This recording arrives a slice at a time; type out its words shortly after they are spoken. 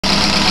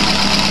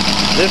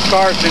This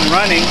car's been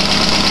running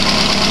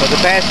for the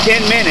past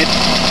 10 minutes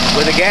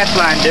with the gas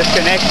line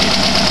disconnected.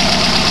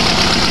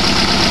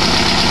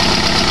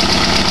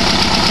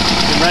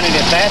 It's been running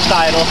at fast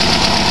idle,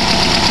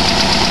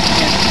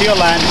 and the fuel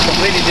line is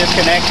completely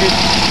disconnected.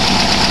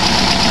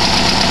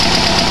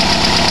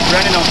 It's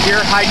running on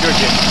pure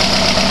hydrogen.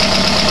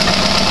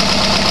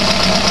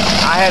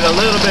 I had a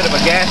little bit of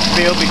a gas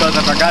spill because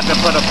I forgot to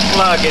put a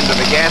plug into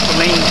the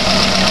gasoline.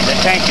 The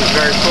tank is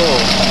very full.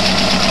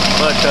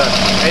 But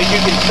as you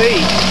can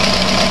see,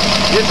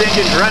 this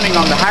engine's running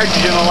on the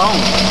hydrogen alone.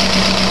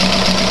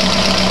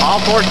 All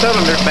 4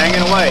 cylinders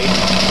banging away.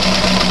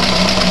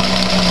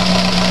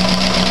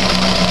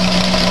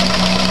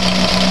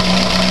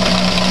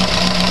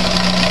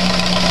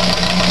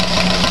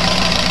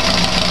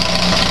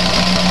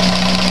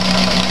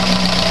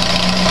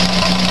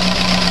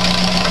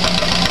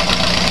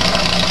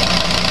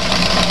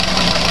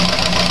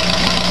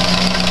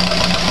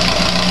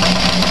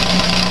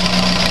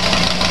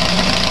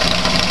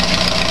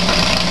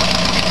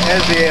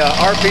 As the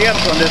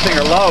RPMs on this thing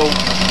are low,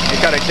 it's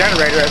got a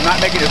generator. It's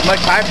not making as much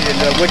hydrogen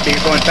as it would be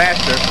going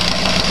faster,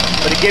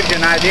 but it gives you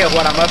an idea of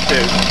what I'm up to.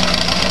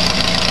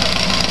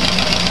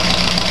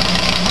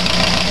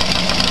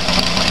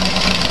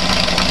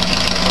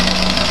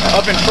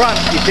 Up in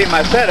front, you see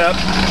my setup.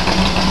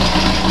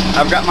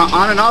 I've got my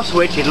on and off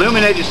switch.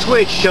 Illuminated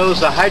switch shows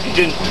the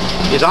hydrogen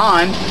is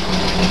on,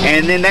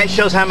 and then that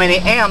shows how many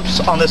amps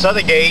on this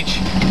other gauge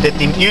that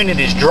the unit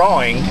is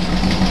drawing.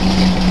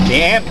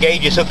 The amp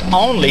gauge is hooked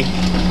only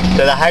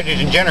to the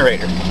hydrogen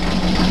generator.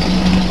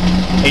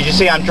 As you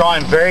see, I'm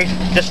drawing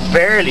just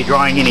barely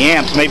drawing any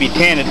amps, maybe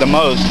 10 at the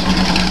most.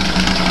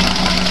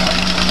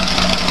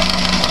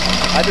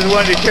 I just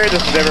wanted to share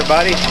this with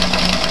everybody.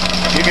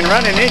 You can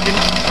run an engine,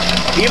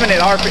 even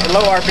at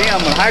low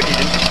RPM with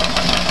hydrogen.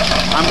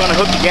 I'm going to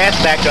hook the gas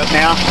back up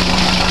now.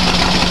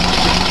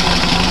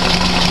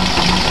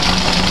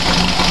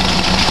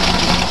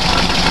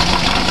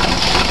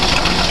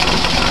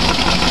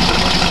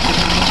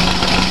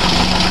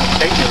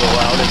 Takes me a little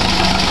while.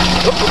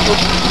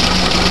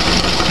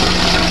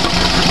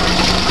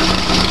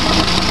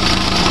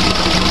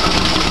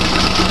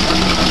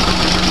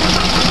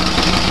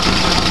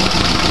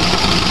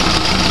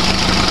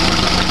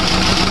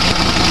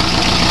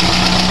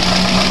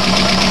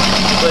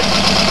 But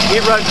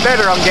it runs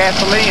better on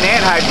gasoline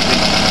and hydrogen.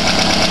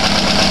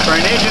 For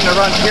an engine to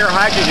run pure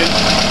hydrogen,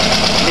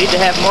 you need to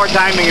have more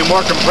timing and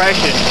more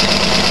compression.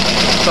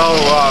 So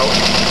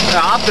the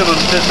optimum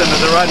system is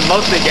to run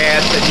mostly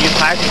gas and use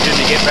hydrogen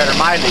to get better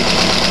mileage.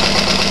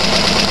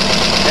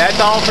 That's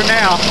all for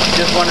now.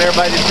 Just wanted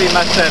everybody to see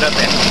my setup,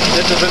 and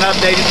this is an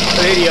updated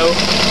video.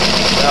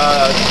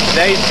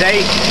 Today's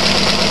date,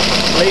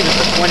 I believe, is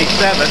the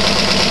 27th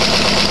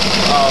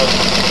of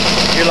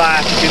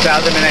July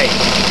 2008.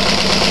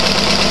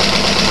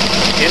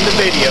 In the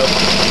video.